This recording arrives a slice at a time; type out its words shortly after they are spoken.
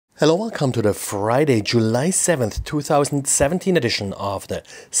Hello, welcome to the Friday, July 7th, 2017 edition of the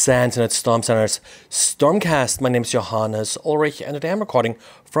SANS Internet Storm Center's Stormcast. My name is Johannes Ulrich and today I'm recording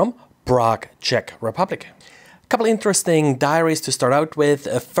from Prague, Czech Republic. A couple interesting diaries to start out with.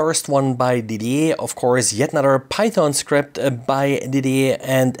 First one by Didier, of course, yet another Python script by Didier,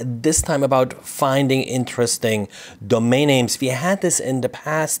 and this time about finding interesting domain names. We had this in the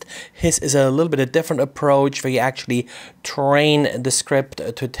past. His is a little bit a different approach where you actually train the script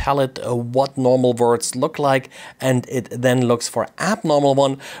to tell it what normal words look like, and it then looks for abnormal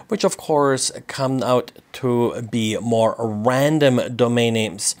one, which of course come out to be more random domain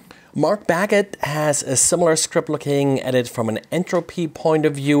names. Mark Baggett has a similar script looking at it from an entropy point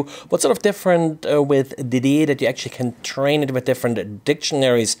of view. What's sort of different with Didier that you actually can train it with different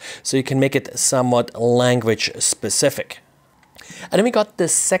dictionaries so you can make it somewhat language specific. And then we got the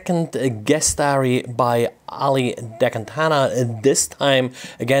second guest diary by Ali Decantana, this time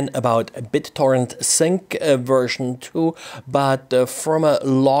again about BitTorrent Sync version 2, but from a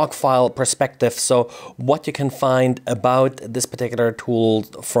log file perspective. So what you can find about this particular tool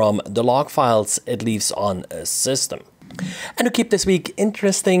from the log files it leaves on a system. And to keep this week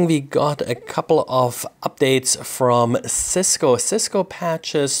interesting, we got a couple of updates from Cisco. Cisco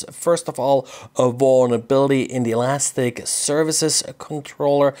patches, first of all, a vulnerability in the Elastic Services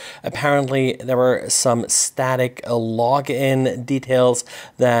controller. Apparently, there were some static login details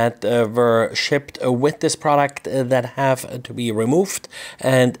that were shipped with this product that have to be removed,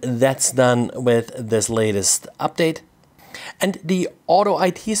 and that's done with this latest update. And the Auto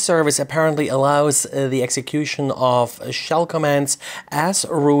IT service apparently allows the execution of shell commands as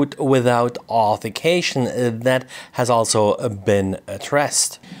root without authentication. That has also been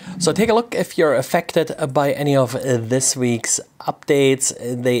addressed. So take a look if you're affected by any of this week's updates.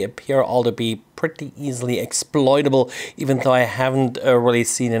 They appear all to be pretty easily exploitable, even though I haven't really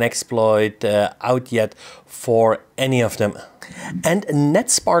seen an exploit out yet for any of them. And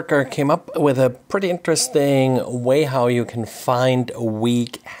NetSparker came up with a pretty interesting way how you can find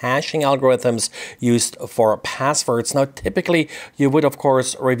weak hashing algorithms used for passwords. Now, typically, you would, of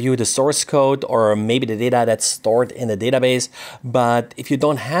course, review the source code or maybe the data that's stored in the database. But if you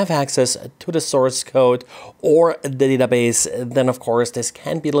don't have access to the source code or the database, then, of course, this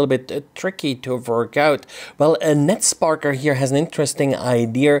can be a little bit tricky to work out. Well, NetSparker here has an interesting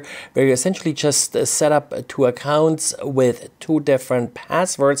idea where you essentially just set up two accounts with two different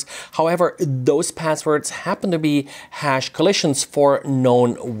passwords. However, those passwords happen to be hash collisions for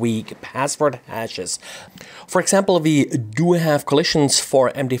known weak password hashes. For example, we do have collisions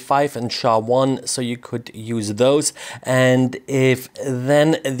for MD5 and SHA-1, so you could use those. And if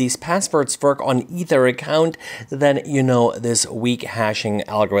then these passwords work on either account, then you know this weak hashing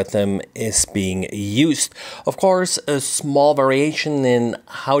algorithm is being used. Of course, a small variation in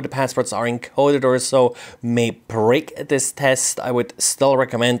how the passwords are encoded or so may break this test. I would still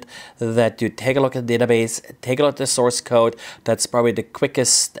recommend that you take a look at the database, take a look at the source code. That's probably the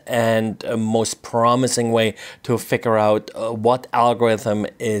quickest and most promising way to figure out what algorithm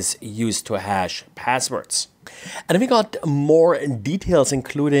is used to hash passwords. And we got more details,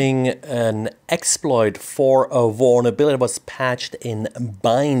 including an exploit for a vulnerability that was patched in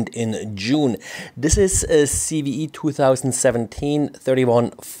Bind in June. This is CVE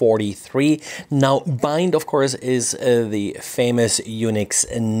 2017-3143. Now, Bind, of course, is the famous Unix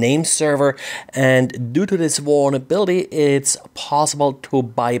name server, and due to this vulnerability, it's possible to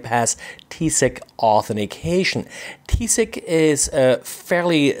bypass TSIG authentication. TSIG is a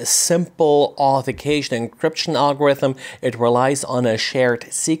fairly simple authentication encryption algorithm. It relies on a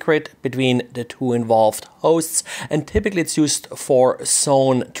shared secret between the two involved hosts, and typically it's used for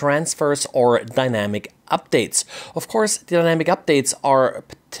zone transfers or dynamic updates. Of course, the dynamic updates are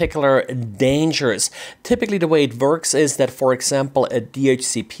particular dangerous. Typically, the way it works is that, for example, a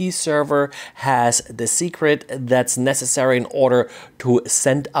DHCP server has the secret that's necessary in order to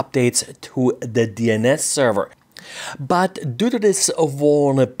send updates to the DNS server. But due to this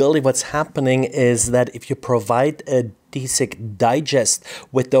vulnerability, what's happening is that if you provide a TSIG digest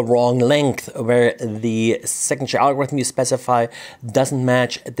with the wrong length, where the signature algorithm you specify doesn't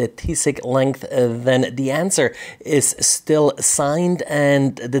match the TSIG length, then the answer is still signed,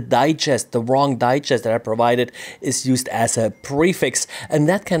 and the digest, the wrong digest that I provided, is used as a prefix, and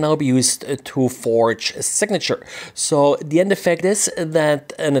that can now be used to forge a signature. So the end effect is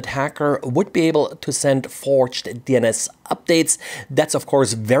that an attacker would be able to send forged DNS updates. That's of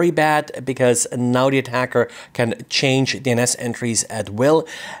course very bad because now the attacker can change DNS entries at will.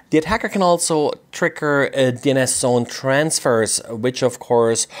 The attacker can also trigger DNS zone transfers, which of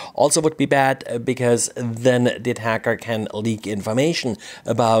course also would be bad because then the attacker can leak information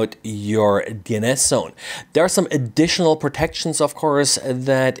about your DNS zone. There are some additional protections, of course,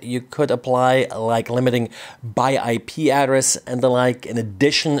 that you could apply, like limiting by IP address and the like, in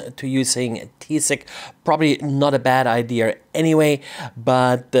addition to using TSIG. Probably not a bad idea anyway,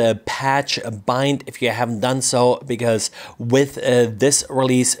 but patch bind if you haven't done so, because with this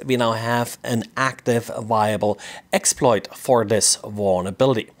release we now have an active viable exploit for this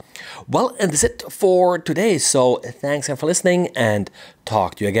vulnerability. Well, and that's it for today, so thanks again for listening and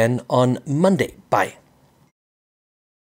talk to you again on Monday. Bye.